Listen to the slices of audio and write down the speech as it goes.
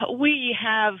We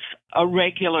have a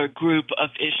regular group of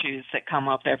issues that come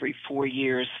up every 4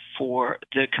 years for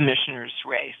the commissioner's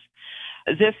race.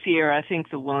 This year, I think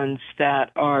the ones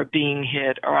that are being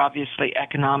hit are obviously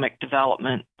economic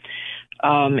development,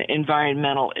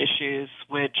 environmental issues,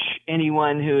 which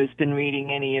anyone who has been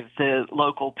reading any of the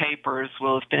local papers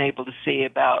will have been able to see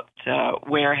about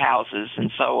warehouses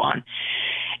and so on.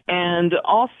 And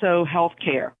also health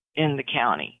care in the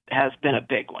county has been a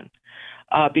big one.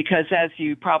 Because as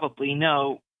you probably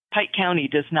know, Pike County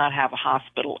does not have a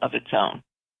hospital of its own.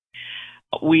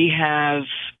 We have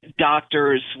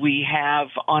doctors, we have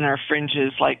on our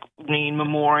fringes like Wayne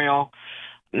Memorial.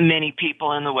 Many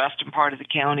people in the western part of the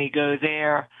county go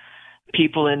there.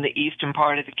 People in the eastern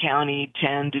part of the county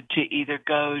tend to either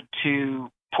go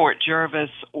to Port Jervis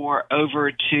or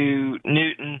over to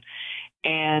Newton.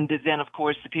 And then, of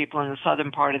course, the people in the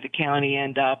southern part of the county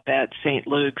end up at St.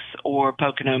 Luke's or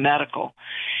Pocono Medical.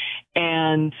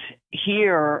 And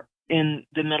here in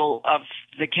the middle of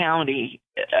the county,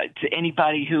 to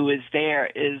anybody who is there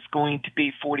is going to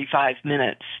be 45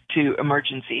 minutes to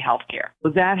emergency health care. So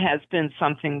that has been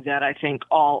something that I think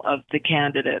all of the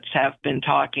candidates have been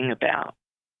talking about.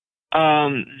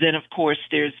 Then, of course,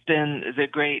 there's been the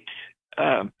great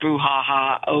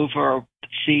brouhaha over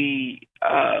the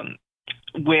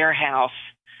warehouse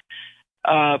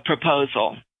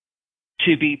proposal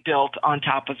to be built on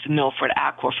top of the Milford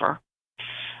Aquifer,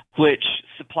 which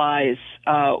supplies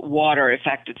water. In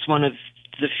fact, it's one of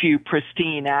the few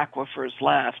pristine aquifers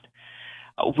left,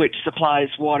 which supplies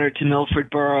water to Milford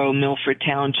Borough, Milford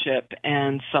Township,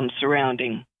 and some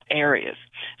surrounding areas.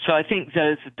 So I think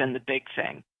those have been the big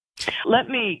thing. Let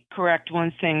me correct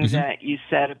one thing that you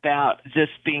said about this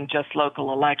being just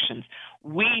local elections.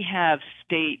 We have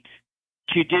state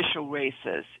judicial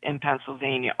races in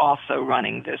Pennsylvania also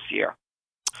running this year.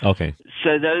 Okay.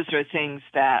 So those are things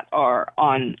that are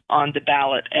on the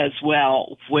ballot as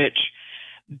well, which,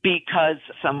 because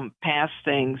some past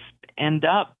things end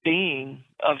up being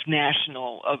of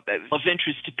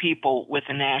interest to people with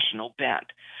a national bent,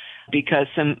 because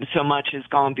so much has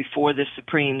gone before the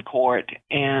Supreme Court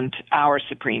and our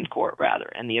Supreme Court, rather,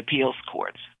 and the appeals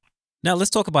courts. Now let's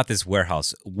talk about this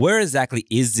warehouse. Where exactly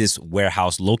is this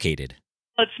warehouse located?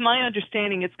 It's my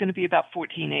understanding it's going to be about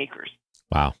 14 acres.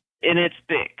 Wow. And it's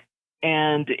big.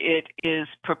 And it is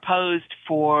proposed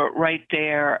for right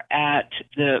there at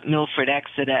the Milford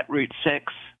exit at Route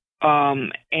 6.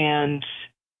 And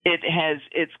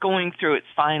it's going through its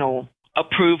final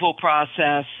approval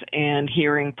process and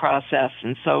hearing process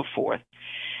and so forth.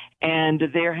 And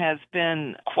there has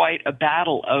been quite a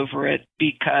battle over it,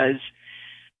 because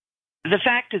the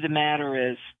fact of the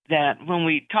matter is that when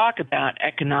we talk about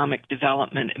economic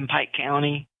development in Pike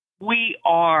County, we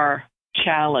are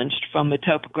challenged from a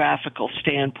topographical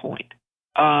standpoint.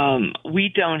 We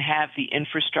don't have the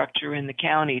infrastructure in the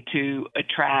county to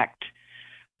attract,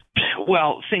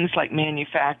 things like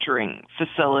manufacturing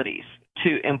facilities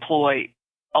to employ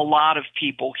a lot of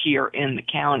people here in the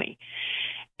county.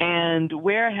 And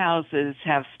warehouses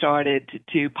have started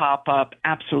to pop up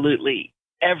absolutely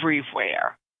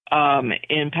everywhere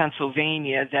in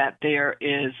Pennsylvania that there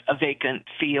is a vacant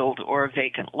field or a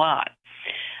vacant lot.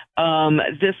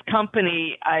 This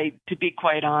company, to be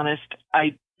quite honest,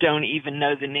 I don't even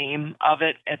know the name of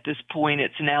it at this point.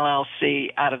 It's an LLC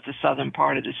out of the southern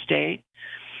part of the state.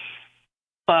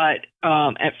 But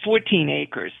at 14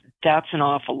 acres, that's an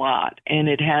awful lot. And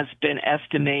it has been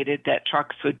estimated that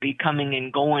trucks would be coming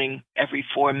and going every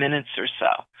 4 minutes or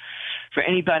so. For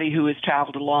anybody who has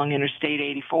traveled along Interstate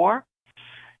 84,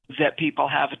 that people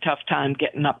have a tough time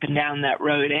getting up and down that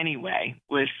road anyway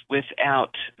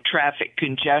without traffic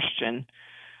congestion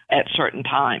at certain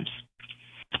times.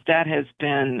 That has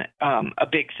been a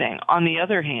big thing. On the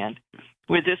other hand,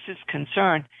 where this is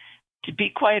concerned, to be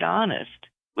quite honest,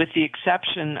 with the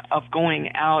exception of going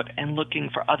out and looking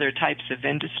for other types of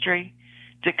industry,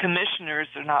 the commissioners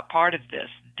are not part of this.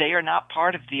 They are not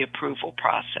part of the approval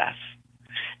process.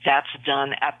 That's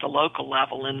done at the local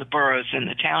level in the boroughs and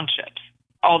the townships.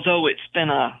 Although it's been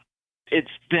a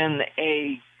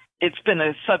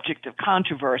subject of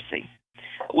controversy,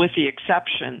 with the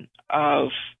exception of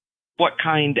what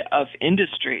kind of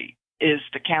industry is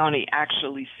the county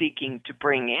actually seeking to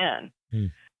bring in,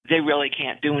 they really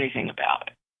can't do anything about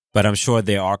it. But I'm sure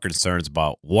there are concerns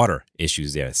about water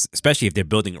issues there, especially if they're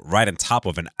building right on top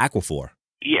of an aquifer.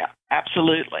 Yeah,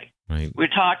 absolutely. Right. We're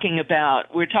talking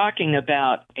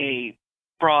about a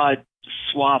broad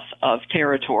swath of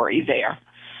territory there.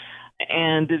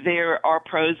 And there are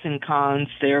pros and cons.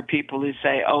 There are people who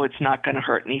say, oh, it's not going to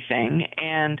hurt anything.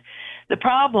 And the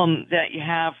problem that you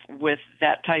have with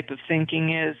that type of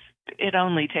thinking is it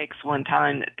only takes one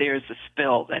time that there's a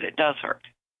spill that it does hurt.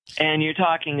 And you're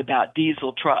talking about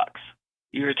diesel trucks.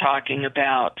 You're talking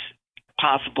about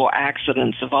possible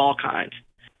accidents of all kinds.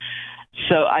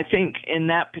 So I think in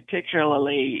that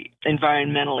particularly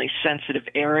environmentally sensitive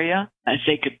area,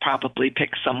 they could probably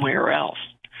pick somewhere else.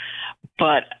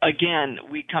 But again,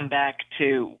 we come back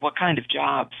to what kind of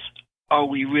jobs are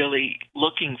we really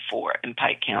looking for in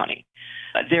Pike County?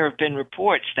 There have been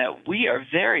reports that we are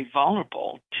very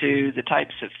vulnerable to the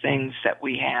types of things that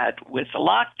we had with the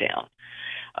lockdown.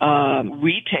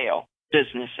 Retail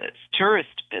businesses,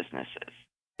 tourist businesses.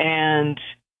 And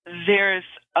there's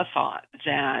a thought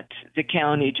that the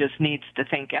county just needs to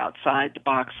think outside the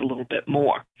box a little bit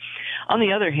more. On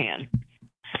the other hand,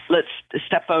 let's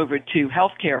step over to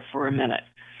healthcare for a minute.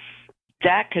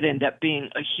 That could end up being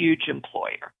a huge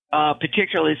employer,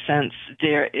 particularly since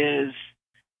there is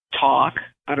talk,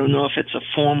 I don't know if it's a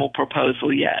formal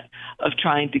proposal yet, of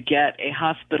trying to get a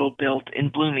hospital built in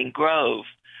Blooming Grove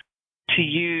to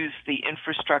use the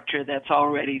infrastructure that's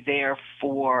already there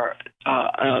for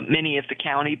many of the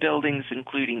county buildings,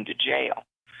 including the jail.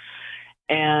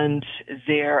 And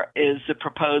there is a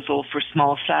proposal for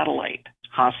small satellite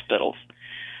hospitals.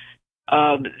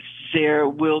 There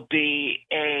will be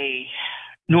a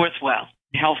Northwell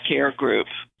healthcare group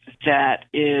that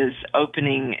is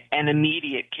opening an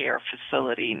immediate care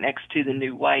facility next to the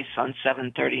new Weiss on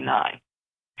 739.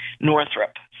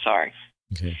 Northrop, sorry.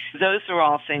 Okay. Those are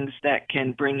all things that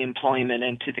can bring employment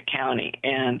into the county,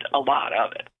 and a lot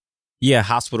of it. Yeah,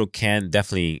 hospital can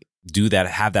definitely do that,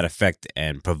 have that effect,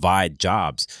 and provide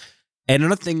jobs. And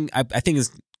another thing I think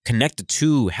is connected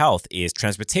to health is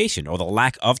transportation, or the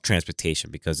lack of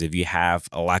transportation. Because if you have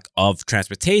a lack of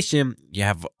transportation, you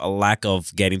have a lack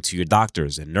of getting to your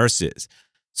doctors and nurses.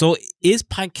 So is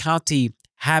Pike County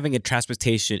having a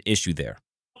transportation issue there?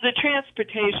 The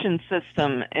transportation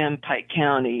system in Pike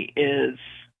County is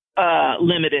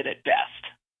limited at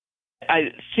best.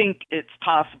 I think it's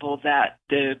possible that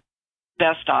the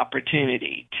best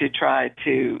opportunity to try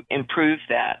to improve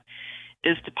that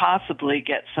is to possibly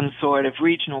get some sort of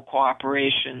regional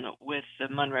cooperation with the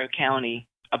Monroe County,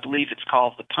 I believe it's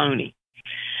called the Pony.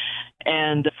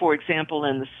 And for example,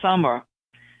 in the summer,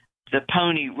 the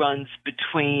Pony runs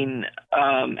between,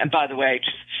 and by the way,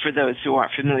 just for those who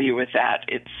aren't familiar with that,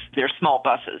 they're small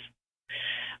buses,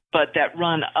 but that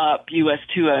run up US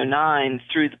 209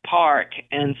 through the park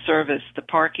and service the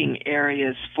parking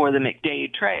areas for the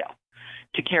McDade Trail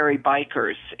to carry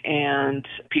bikers and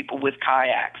people with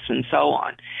kayaks and so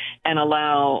on, and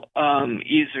allow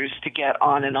users to get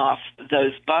on and off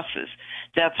those buses.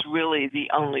 That's really the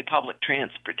only public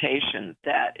transportation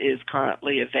that is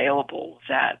currently available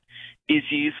that is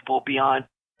usable beyond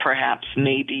perhaps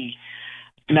maybe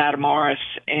Matamoros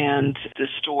and the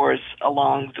stores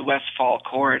along the Westfall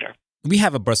corridor. We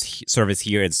have a bus service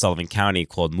here in Sullivan County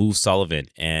called Move Sullivan,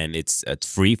 and it's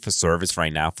free for service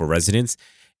right now for residents.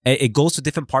 It goes to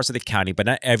different parts of the county, but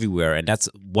not everywhere. And that's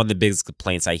one of the biggest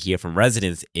complaints I hear from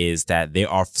residents is that they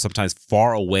are sometimes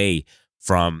far away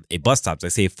from a bus stop. I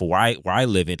say for where I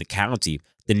live in the county,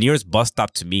 the nearest bus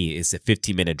stop to me is a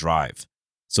 15-minute drive.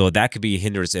 So that could be a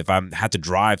hindrance. If I had to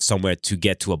drive somewhere to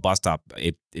get to a bus stop,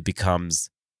 it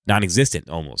becomes non-existent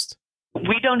almost.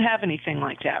 We don't have anything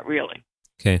like that, really.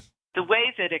 Okay. The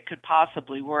way that it could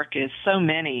possibly work is so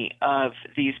many of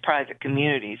these private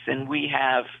communities, and we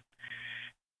have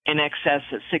in excess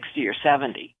of 60 or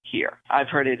 70 here, I've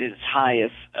heard it as high as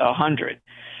 100,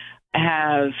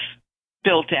 have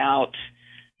built out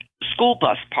school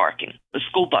bus parking, the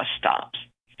school bus stops.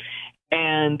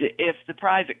 And if the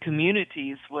private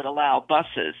communities would allow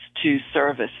buses to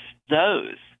service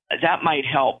those, that might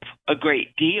help a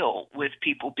great deal with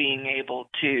people being able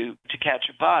to catch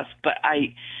a bus. But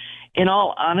in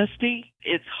all honesty,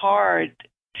 it's hard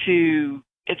to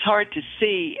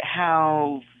see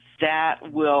how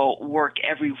that will work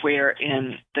everywhere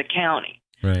in the county.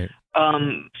 Right.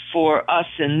 For us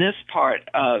in this part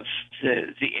of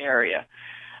the area,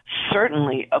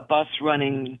 certainly a bus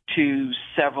running to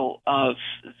several of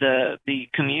the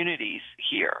communities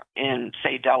here in,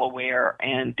 say, Delaware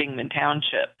and Dingman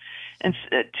Township, and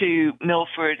to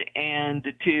Milford and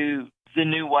to the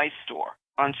new Weiss store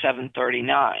on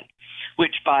 739,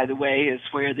 which, by the way, is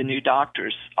where the new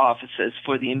doctor's offices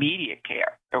for the immediate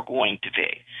care are going to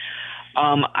be.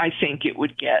 I think it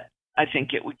would get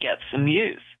some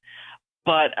use.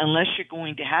 But unless you're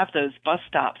going to have those bus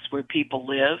stops where people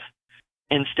live,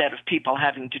 instead of people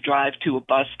having to drive to a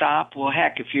bus stop, well,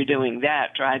 heck, if you're doing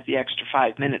that, drive the extra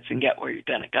 5 minutes and get where you're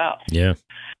going to go. Yeah.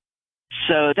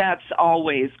 So that's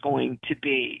always going to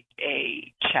be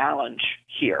a challenge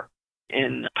here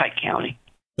in Pike County.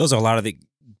 Those are a lot of the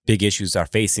big issues are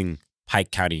facing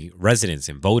Pike County residents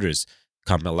and voters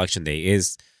come election day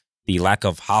is the lack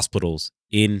of hospitals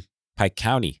in Pike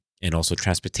County and also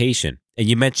transportation. And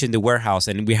you mentioned the warehouse,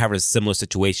 and we have a similar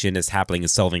situation that's happening in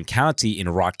Sullivan County in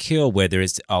Rock Hill, where there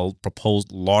is a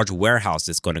proposed large warehouse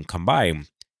that's going to come by.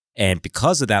 And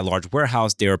because of that large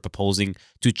warehouse, they're proposing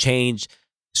to change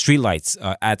streetlights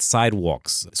at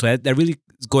sidewalks. So that really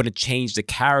is going to change the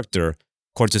character,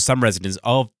 according to some residents,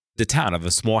 of the town, of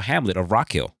a small hamlet of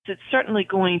Rock Hill. It's certainly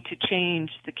going to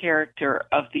change the character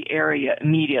of the area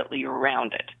immediately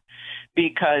around it,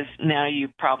 because now you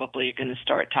probably are going to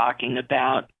start talking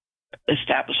about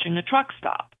establishing a truck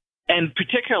stop. And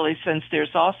particularly since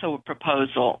there's also a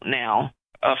proposal now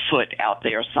afoot out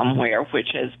there somewhere, which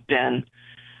has been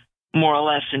more or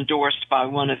less endorsed by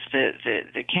one of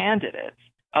the candidates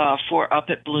for up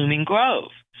at Blooming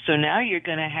Grove. So now you're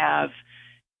going to have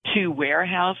two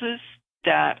warehouses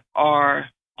that are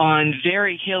on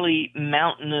very hilly,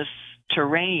 mountainous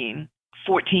terrain,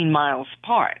 14 miles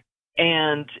apart.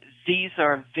 And these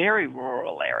are very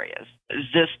rural areas.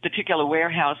 This particular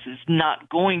warehouse is not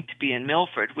going to be in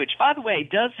Milford, which, by the way,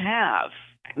 does have,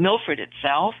 Milford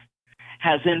itself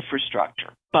has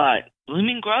infrastructure, but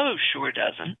Blooming Grove sure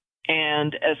doesn't.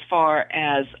 And as far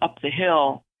as up the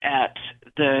hill at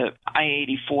the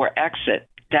I-84 exit,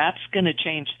 that's going to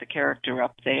change the character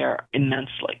up there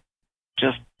immensely.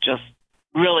 Just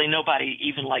really nobody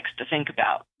even likes to think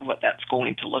about what that's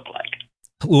going to look like.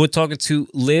 We were talking to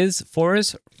Liz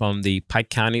Forrest from the Pike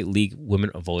County League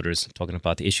Women of Voters, talking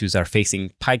about the issues that are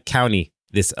facing Pike County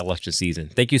this election season.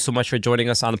 Thank you so much for joining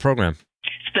us on the program.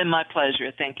 It's been my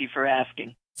pleasure. Thank you for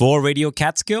asking. For Radio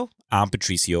Catskill, I'm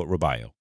Patricio Roballo.